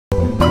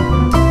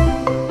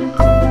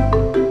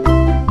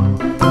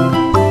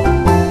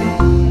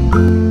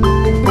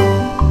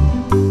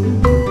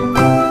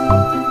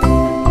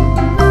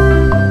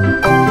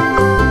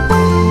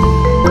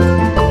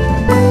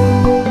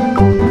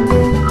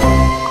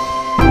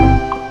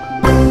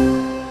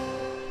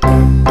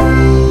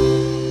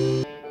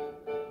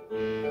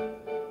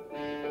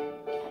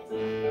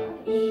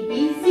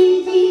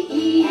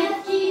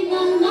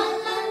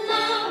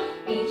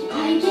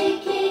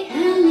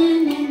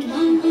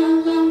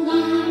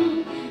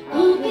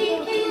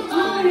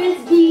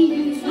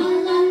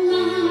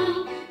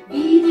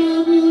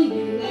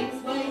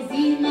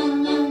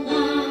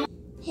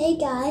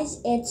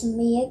it's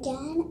me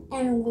again,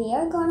 and we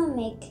are gonna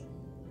make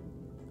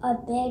a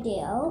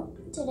video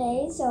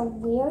today, so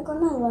we are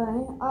gonna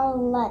learn our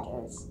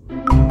letters.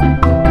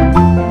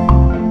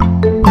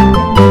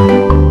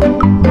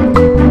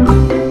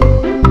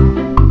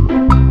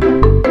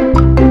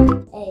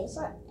 A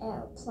for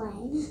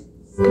airplane.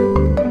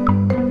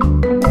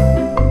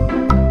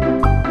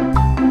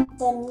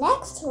 The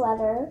next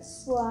letter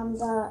from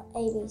the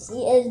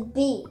ABC is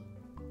B.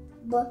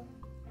 B.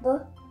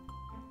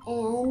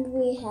 And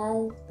we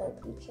have the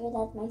picture,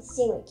 that's my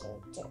favorite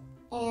character.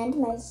 And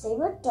my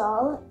favorite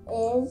doll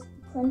is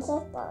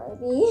Princess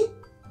Barbie.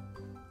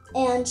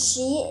 And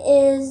she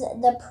is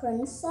the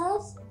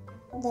princess.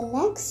 The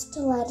next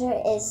letter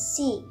is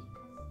C.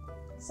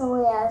 So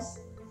we have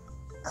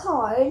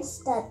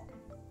cards that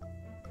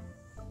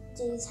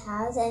these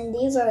has, and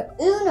these are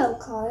Uno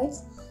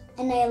cards.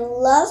 And I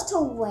love to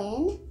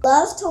win.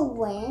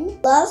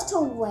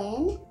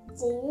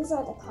 These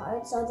are the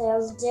cards, so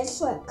there's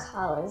different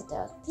colors.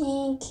 There's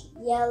pink,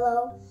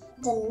 yellow.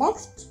 The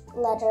next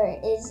letter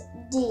is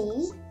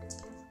D.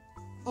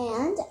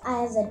 And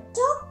I have a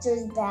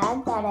doctor's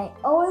bag that I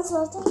always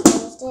love to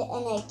use it,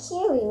 and I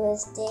carry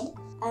with it.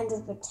 I'm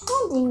just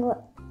pretending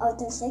of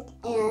the sick,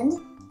 and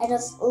I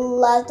just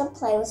love to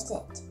play with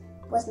it.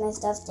 With my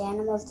stuffed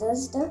animals, this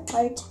is the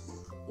part.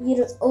 You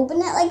just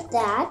open it like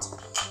that,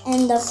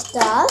 and the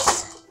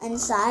stuff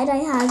inside, I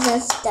have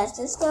a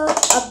stethoscope,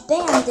 a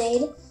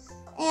band-aid,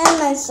 and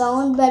my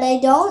phone, but I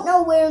don't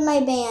know where my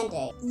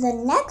band-aid. The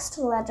next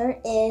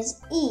letter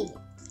is E.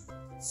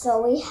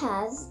 So we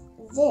have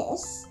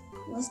this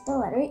with the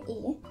letter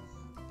E.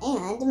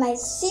 And my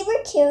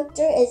favorite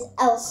character is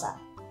Elsa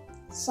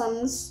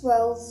from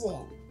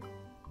Frozen.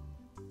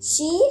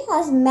 She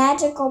has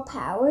magical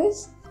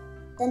powers.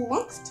 The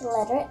next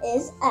letter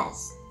is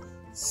S.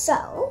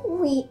 So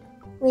we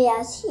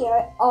have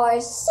here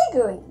are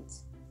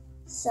figurines.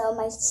 So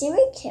my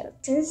favorite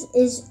characters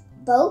is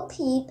Bo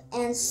Peep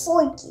and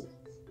Forky.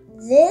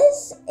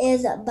 This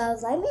is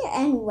Buzz Lightyear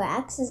and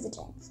Wax is the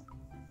dinosaur.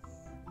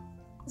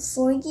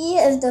 Forky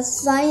is the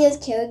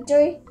funniest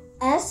character.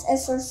 S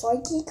is for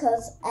Forky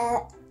because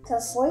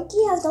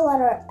Forky has the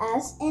letter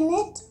S in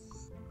it.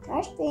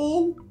 Trash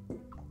bin.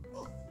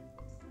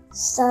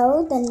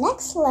 So the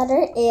next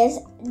letter is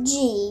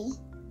G.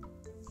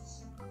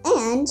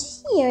 And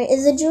here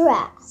is a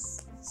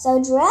giraffe. So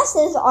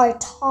giraffes are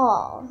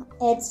tall.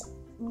 It's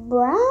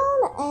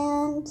brown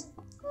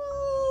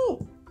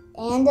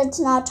and it's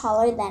not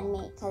taller than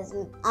me because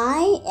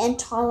I am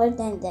taller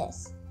than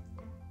this.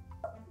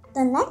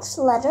 The next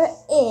letter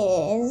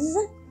is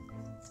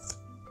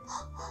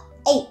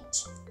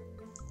H.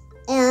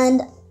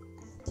 And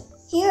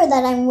here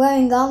that I'm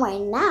wearing on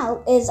right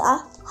now is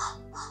a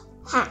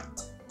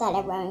hat that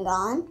I'm wearing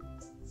on.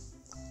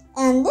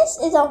 And this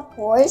is a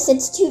horse.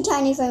 It's too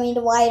tiny for me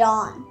to ride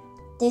on.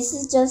 This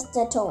is just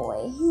a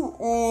toy.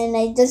 And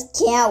I just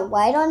can't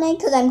ride on it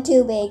because I'm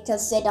too big to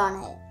sit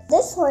on it.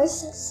 This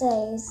horse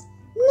says,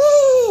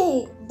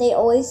 "Nay!" They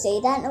always say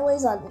that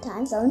noise all the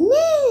time, so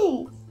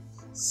nay!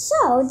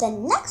 So the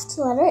next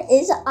letter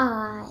is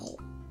I.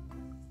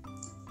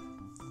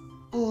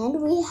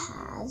 And we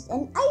have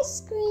an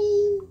ice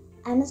cream.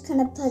 I'm just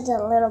gonna put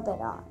a little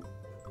bit on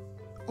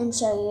and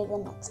show you the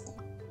next thing.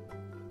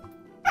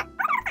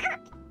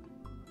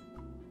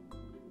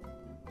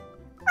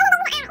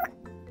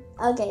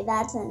 Okay,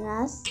 that's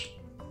enough.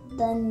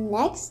 The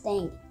next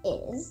thing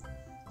is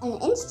an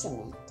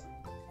instrument.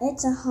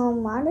 It's a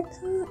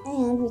harmonica,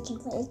 and we can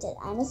play with it.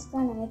 I'm just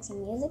gonna make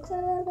some music for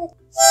a little bit.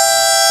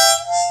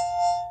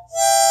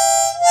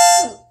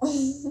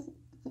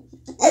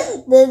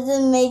 This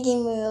is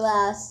making me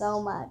laugh so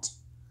much.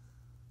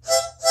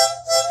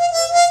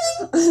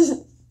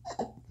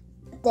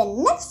 The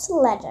next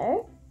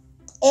letter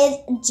is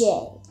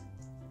J.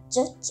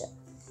 Just J.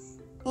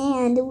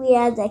 And we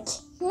have the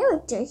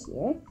character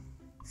here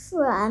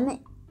from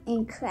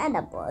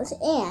Incredibles,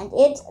 and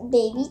it's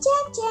Baby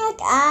Jack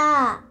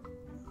Jack.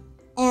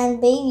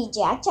 And Baby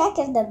Jack Jack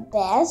is the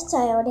best.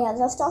 I already have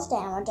the stuffed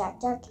animal Jack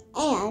Jack,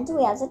 and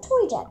we have the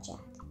toy Jack Jack.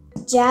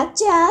 Jack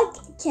Jack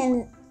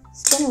can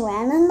spin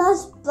around in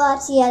those,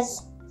 but he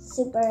has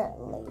super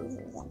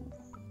lasers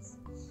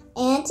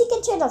and he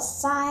can turn a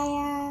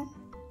fire.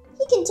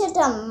 He can turn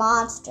a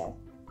monster.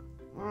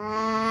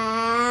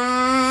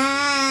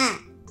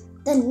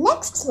 The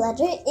next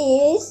letter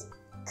is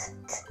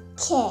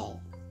K,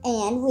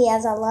 and we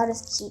have a lot of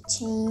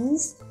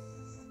keychains.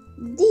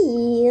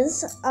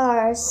 These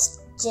are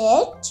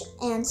Stitch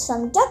and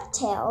some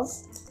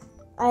DuckTales.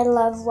 I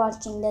love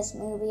watching this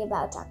movie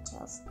about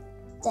DuckTales.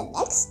 The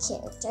next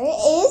character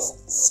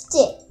is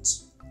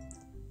Stitch.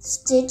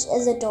 Stitch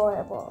is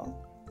adorable.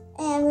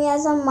 And we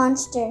have a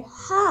Monster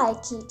High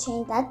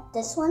keychain.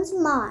 This one's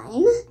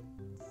mine.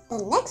 The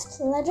next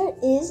letter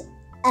is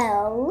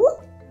L.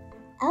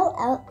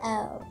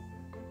 L.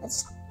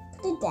 Let's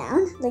put it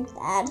down like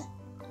that.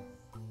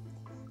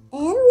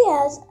 And we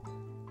have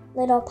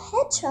little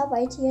pet shop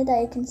right here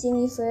that you can see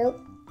me through.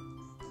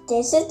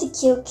 This is the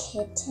cute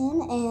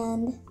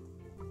kitten,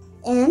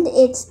 and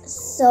it's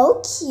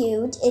so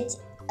cute. It's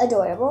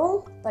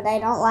adorable, but I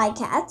don't like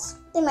cats.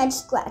 They might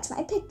scratch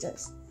my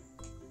pictures.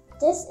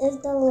 This is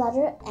the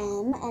letter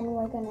M, and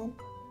we're gonna...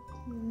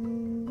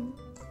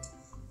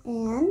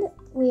 and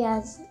we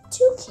have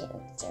 2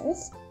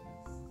 characters.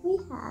 We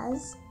have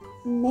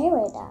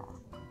Merida.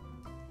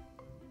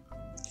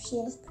 She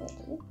is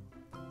pretty.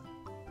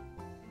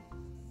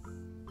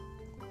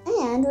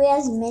 And we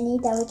have Minnie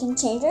that we can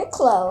change her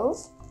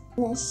clothes.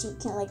 And then she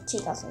can like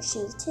take off her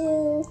shoes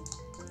too.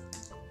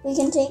 We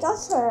can take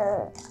off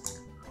her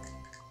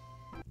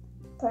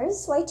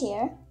purse right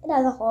here. It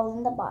has a hole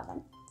in the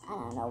bottom. I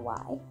don't know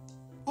why.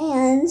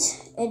 And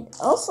it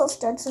also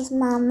starts with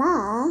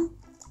mama.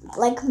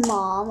 Like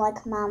mom,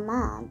 like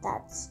mama.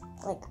 That's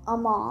like a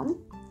mom.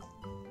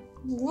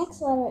 The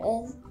next letter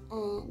is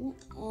N,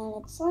 and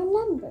it's for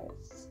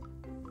numbers.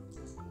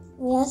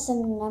 We have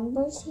some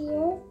numbers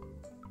here.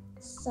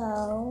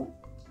 So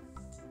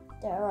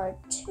there are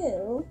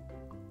 2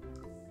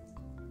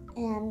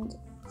 and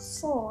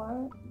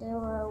 4. There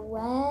are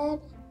red,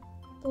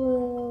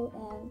 blue,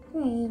 and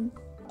green.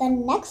 The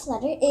next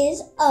letter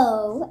is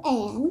O,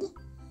 and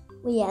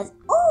we have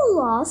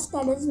Olaf.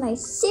 That is my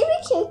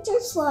favorite character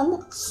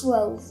from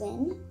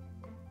Frozen.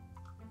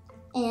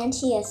 And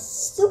he is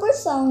super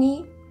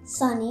sunny,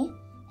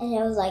 and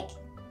it was like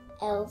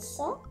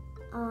Elsa,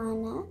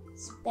 Anna,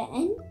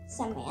 Ben,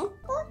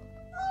 Samantha.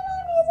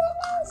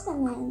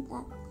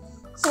 Samantha.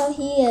 So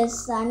he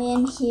is sunny,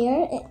 and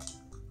here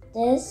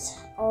this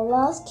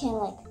Olaf can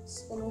like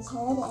spin his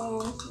head and he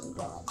will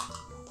like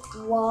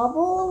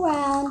wobble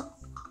around.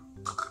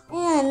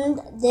 And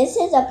this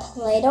is a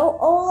Play-Doh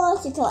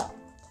Olaf. You can like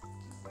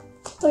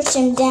push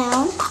him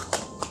down.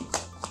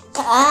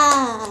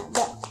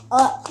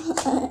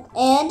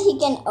 And he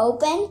can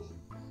open,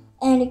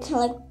 and you can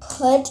like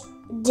put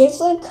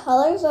different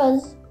colors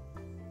of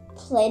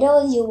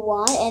Play-Doh as you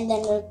want, and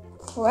then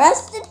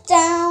press it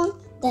down.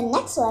 The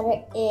next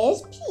letter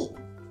is P.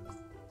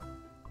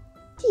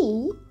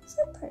 P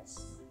for purse.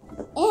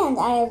 And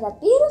I have a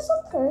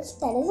beautiful purse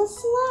that is a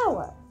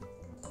flower.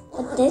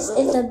 But this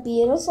is the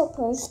beautiful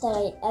purse that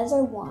I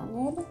ever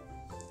wanted.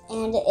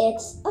 And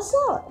it's a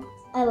flower.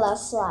 I love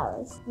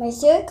flowers. My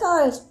favorite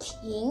color is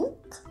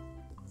pink.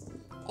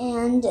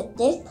 And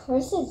this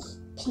purse is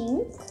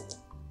pink.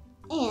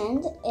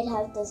 And it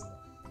has this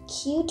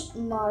cute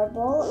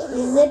marble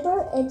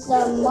zipper. It's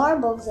a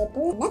marble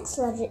zipper. Next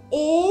letter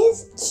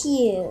is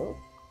Q.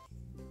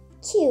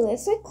 Q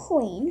is for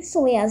queen.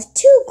 So we have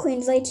 2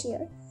 queens right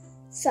here.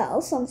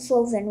 So from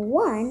Frozen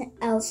 1,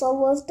 Elsa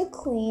was the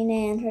queen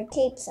and her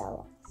cape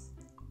fell off.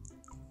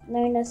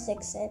 Learn to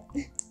fix it.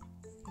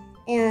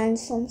 And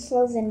from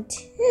Frozen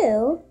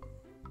 2,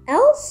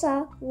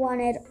 Elsa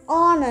wanted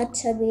Anna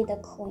to be the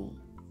queen.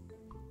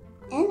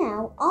 And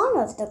now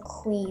Anna's the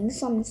queen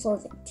from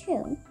Frozen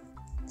 2.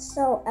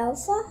 So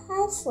Elsa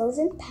has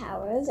frozen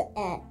powers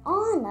and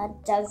Anna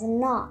does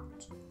not.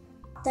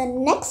 The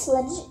next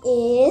letter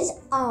is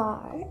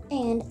R,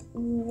 and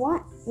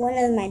one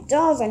of my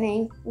dolls are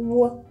named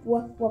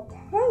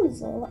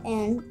Rapunzel,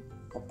 and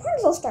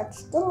Rapunzel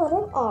starts the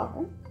letter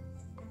R.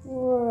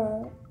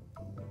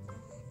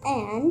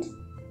 And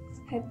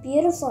her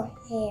beautiful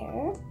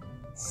hair,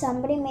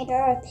 somebody made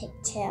her a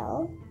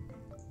pigtail,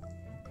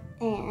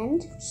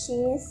 and she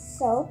is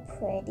so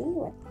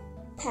pretty.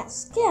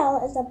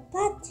 Pascal is a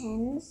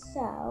button,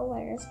 so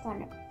we're just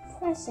gonna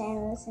press it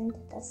and listen to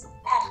this.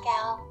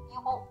 Pascal, you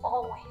will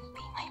always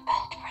be my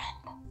best friend.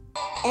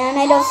 And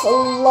I just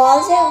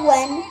love it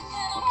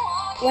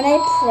when I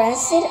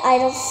press it, I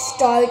just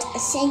start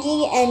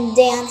singing and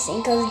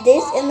dancing, because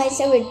this is my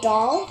favorite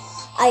doll.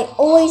 I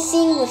always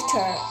sing with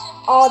her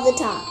all the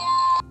time.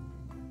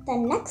 The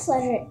next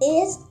letter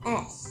is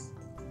S.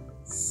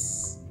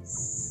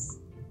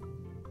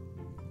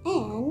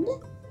 And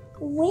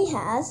we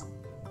have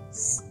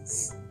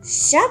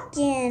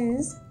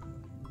Shopkins.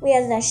 We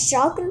have the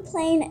Shopkin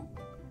plane,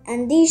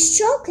 and these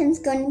Shopkins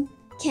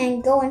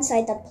can go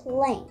inside the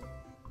plane.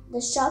 The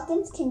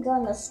Shopkins can go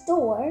in the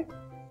store,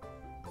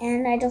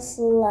 and I just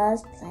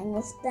love playing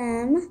with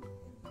them.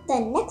 The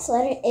next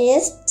letter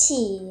is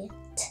T.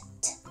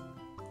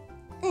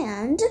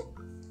 And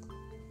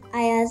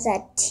I have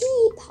a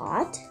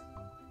teapot,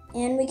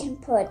 and we can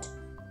put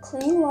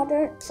clean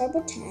water for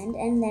pretend,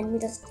 and then we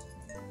just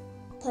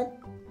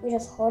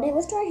hold it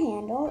with our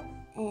handle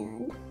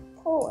and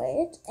pull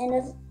it,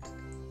 and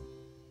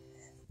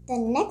the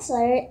next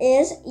letter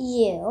is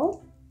U,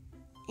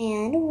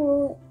 and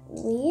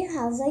we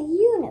have a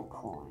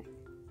unicorn,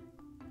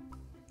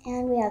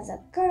 and we have a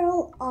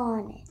girl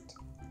on it.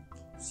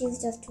 She's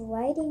just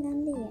riding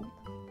on the unicorn.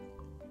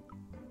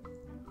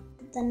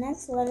 The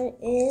next letter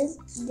is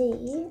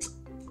D,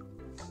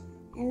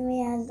 and we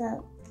have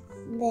the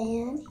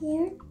van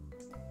here.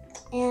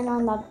 And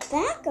on the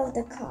back of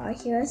the car,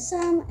 here are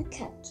some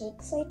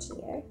cupcakes right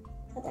here.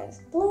 So there's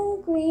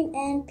blue, green,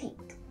 and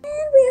pink.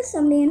 And we have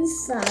somebody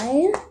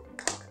inside.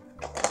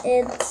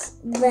 It's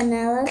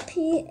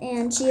Vanellope,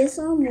 and she is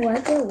from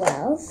Worker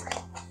Wells.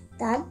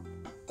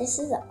 This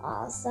is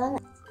awesome.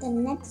 The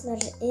next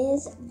letter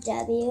is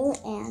W,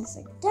 and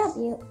for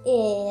W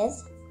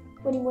is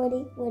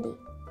Woody.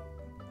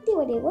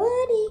 Woody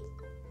Woody.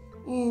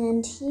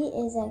 And he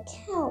is a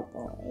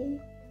cowboy.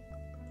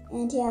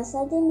 And he has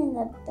something in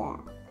the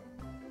back.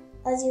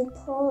 As you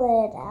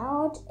pull it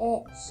out,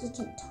 he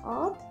can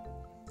talk.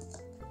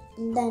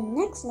 The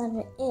next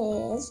letter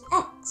is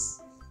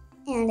X.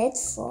 And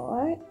it's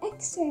for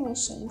X-ray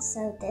machine.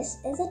 So this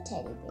is a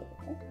teddy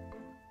bear.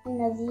 And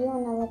if you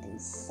want to look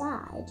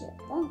inside your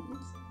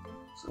bones,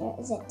 here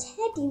is a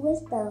teddy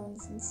with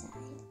bones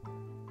inside.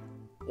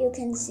 You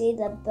can see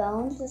the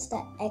bones with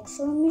the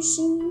X-ray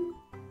machine.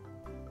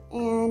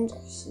 And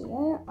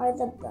here are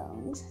the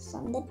bones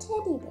from the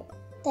teddy bear.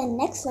 The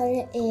next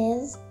letter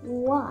is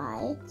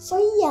Y for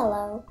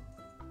yellow.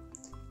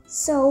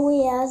 So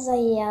we have a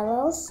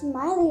yellow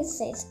smiley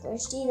face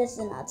squishy. This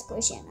is not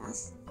squishy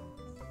enough.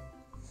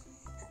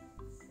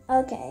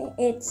 Okay,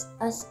 it's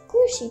a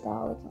squishy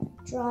ball. We can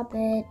drop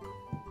it.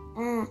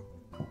 There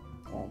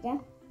we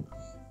go.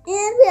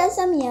 And we have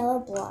some yellow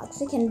blocks.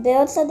 We can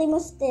build something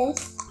with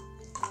this.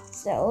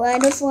 So I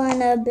just want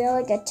to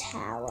build like a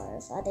tower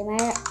or something.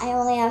 I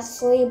only have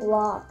 3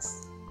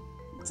 blocks.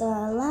 The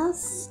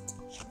last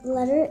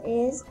letter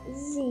is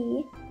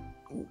Z.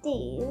 And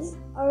these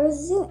are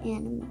zoo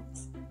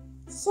animals.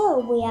 So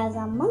we have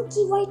a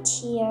monkey right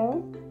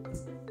here.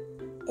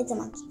 It's a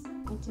monkey.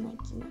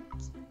 Monkey.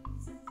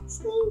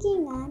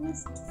 Swinging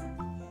honest.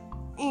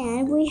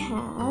 And we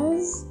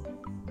have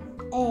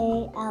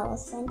a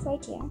elephant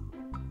right here.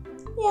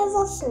 We have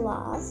a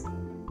sloth.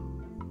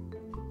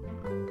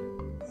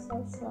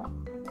 So slow.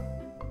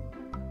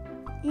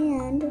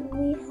 And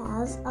we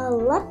have a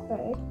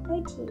leopard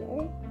right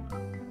here.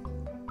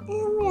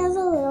 And we have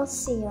a little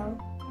seal.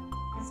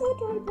 So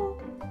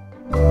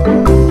adorable.